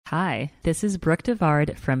Hi, this is Brooke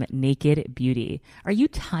Devard from Naked Beauty. Are you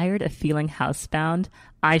tired of feeling housebound?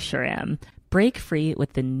 I sure am. Break free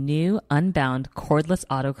with the new Unbound cordless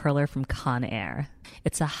auto curler from Conair.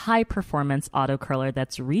 It's a high-performance auto curler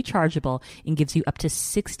that's rechargeable and gives you up to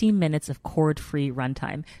 60 minutes of cord-free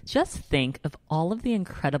runtime. Just think of all of the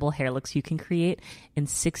incredible hair looks you can create in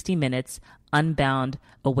 60 minutes unbound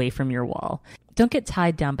away from your wall. Don't get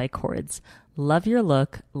tied down by cords. Love your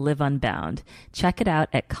look, live unbound. Check it out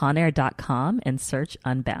at conair.com and search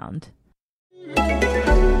Unbound.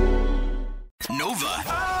 Nova.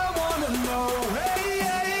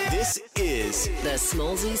 This is the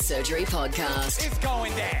Smallzy Surgery Podcast. It's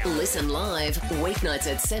going down. Listen live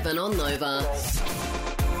weeknights at 7 on Nova.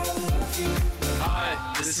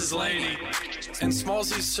 Hi, this is Laney. And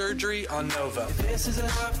Smallzy Surgery on Nova.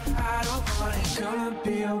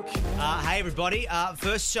 Hey everybody,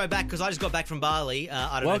 first show back because I just got back from Bali.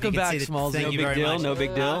 I don't Welcome know if back, you can see Smallzy. Thank No you big very deal, much. no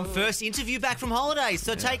big deal. First interview back from holidays,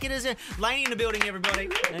 so take it as a Laney in the building, everybody.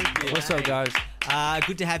 Thank you. What's up, guys?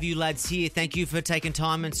 Good to have you lads here. Thank you for taking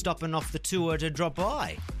time and stopping off the tour to drop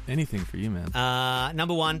by. Anything for you, man.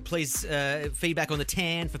 Number one, please feedback on the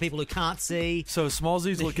tan for people who can't see. So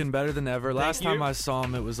Smallzy's looking better than ever. Last time I saw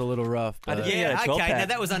him, it was a little rough. But Yeah, okay. Now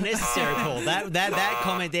that was unnecessary, Paul. That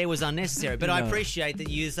comment there was unnecessary. But I appreciate that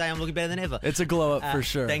you say I'm looking better than ever. It's a glow up for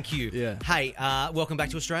sure. Thank you. Yeah. Hey, welcome back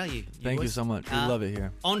to Australia. Thank you so much. We love it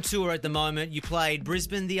here. On tour at the moment. You played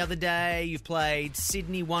Brisbane the other day. You've played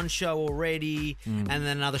Sydney one show already, and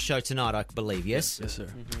then another show tonight, I believe. Yes. Yes, sir.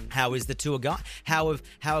 How is the tour going? How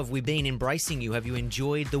have we been embracing you? Have you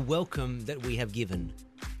enjoyed the welcome that we have given?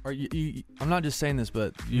 I'm not just saying this,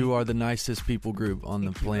 but you are the nicest people group on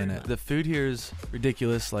the planet. The food here is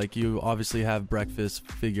ridiculous. Like, you obviously have breakfast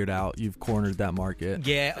figured out. You've cornered that market.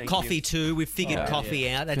 Yeah, coffee too. We've figured coffee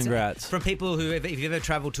out. That's Congrats. From people who, if you've ever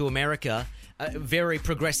travelled to America, a very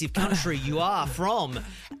progressive country you are from.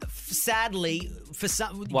 Sadly, for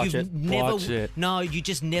some, Watch you've it. never. Watch it. No, you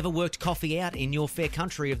just never worked coffee out in your fair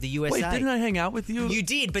country of the USA. Wait, didn't I hang out with you? You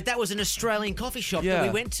did, but that was an Australian coffee shop that we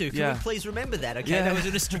went to. Can we please remember that? Okay, that was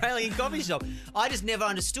an Australian coffee shop. I just never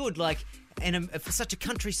understood, like. And for such a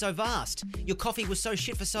country so vast, your coffee was so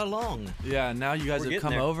shit for so long. Yeah, now you guys have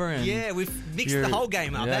come over and we've mixed the whole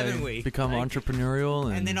game up, haven't we? Become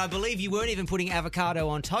entrepreneurial, and then I believe you weren't even putting avocado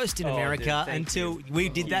on toast in America until we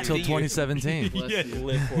did that. Until 2017.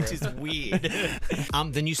 Which is weird.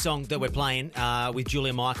 The new song that we're playing with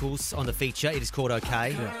Julia Michaels on the feature, it is called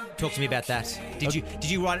Okay. Yeah. Talk to me about that. Did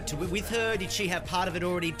you write it with her? Did she have part of it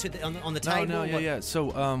already on the table? No, yeah. So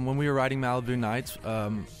when we were writing Malibu Nights,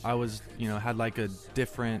 I was had like a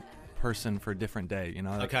different person for a different day,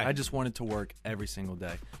 Like, I just wanted to work every single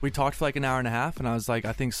day. We talked for like an hour and a half, and I was like,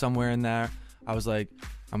 I think somewhere in there I was like,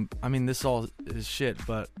 this all is shit,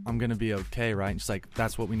 but I'm gonna be okay, right? And she's like,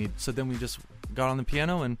 that's what we need. So then we just got on the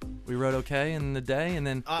piano and we wrote Okay in the day, and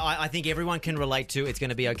then I think everyone can relate to it's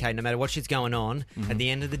going to be okay no matter what shit's going on. At the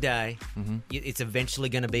end of the day, it's eventually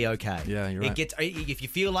going to be okay. Yeah, you're right. If you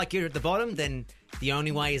feel like you're at the bottom, then the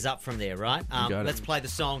only way is up from there, right? Let's play the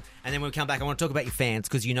song, and then when we come back, I want to talk about your fans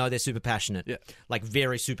because they're super passionate. Yeah. Like,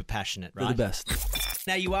 very super passionate, right? They're the best.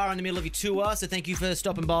 Now, you are in the middle of your tour, so thank you for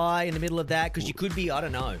stopping by in the middle of that, because you could be, I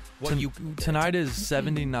don't know. Tonight is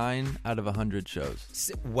 79 out of 100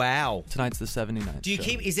 shows. Wow. Tonight's the 79th Do you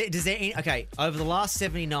show. Okay, over the last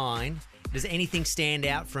 79... Does anything stand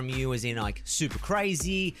out from you as in, like, super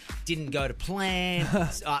crazy, didn't go to plan,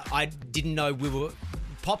 I didn't know we were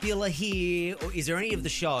popular here, or is there any of the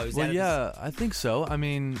shows? Well, yeah, I think so. I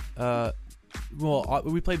mean,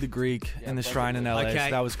 we played the Greek in the Shrine in LA, so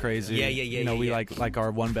that was crazy. Yeah. We like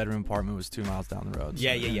our one-bedroom apartment was 2 miles down the road.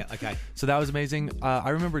 So, Yeah. Okay. So that was amazing.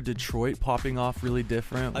 I remember Detroit popping off really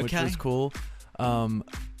different, which was cool.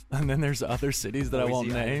 And then there's other cities that I won't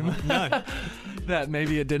name. No. That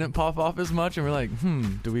maybe it didn't pop off as much, and we're like,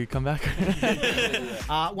 do we come back?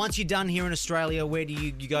 Once you're done here in Australia, where do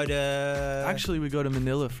you go to? Actually, we go to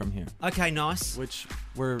Manila from here. Okay, nice. Which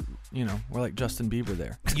we're like Justin Bieber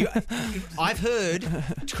there. I've heard,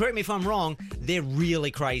 correct me if I'm wrong, they're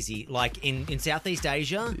really crazy. Like in Southeast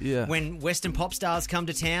Asia, when Western pop stars come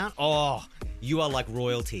to town, you are like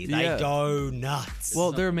royalty. They go nuts.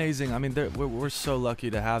 Well, they're amazing. I mean, we're so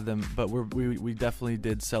lucky to have them, but we definitely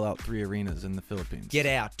did sell out 3 arenas in the Philippines. Get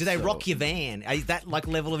out. Do they rock your van? Is that like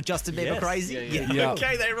level of Justin Bieber crazy? Yeah.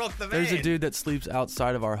 Okay, they rock the van. There's a dude that sleeps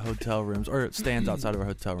outside of our hotel rooms, or stands outside of our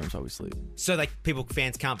hotel rooms while we sleep. So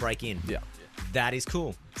fans can't break in? Yeah. That is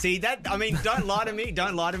cool. See that? I mean, don't lie to me.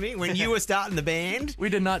 Don't lie to me. When you were starting the band, we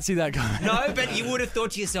did not see that coming. No, but you would have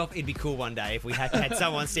thought to yourself, it'd be cool one day if we had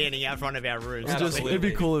someone standing out front of our rooms. It'd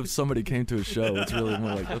be cool if somebody came to a show. It's really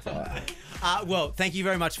more like Well, thank you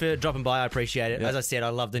very much for dropping by. I appreciate it. As I said, I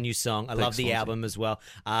love the new song. I love the album as well.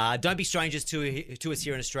 Don't be strangers to us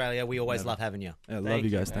here in Australia. We always love having you. Yeah, love you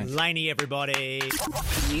guys. Thanks. Laney, everybody.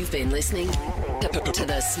 You've been listening to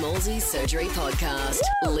the Smallzy Surgery Podcast.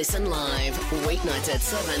 Listen live, weeknights at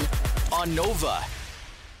 7 on Nova.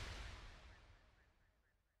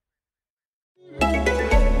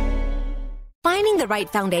 Finding the right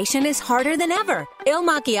foundation is harder than ever. Il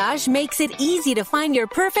Makiage makes it easy to find your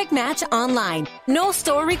perfect match online. No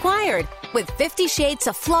store required. With 50 shades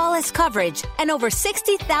of flawless coverage and over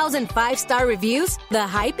 60,000 5-star reviews, the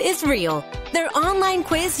hype is real. Their online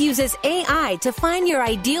quiz uses AI to find your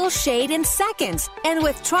ideal shade in seconds. And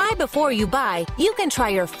with Try Before You Buy, you can try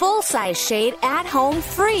your full-size shade at home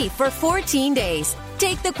free for 14 days.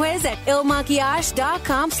 Take the quiz at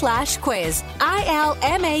ilmakiage.com/quiz.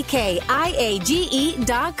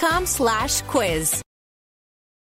 ILMAKIAGE.com/quiz.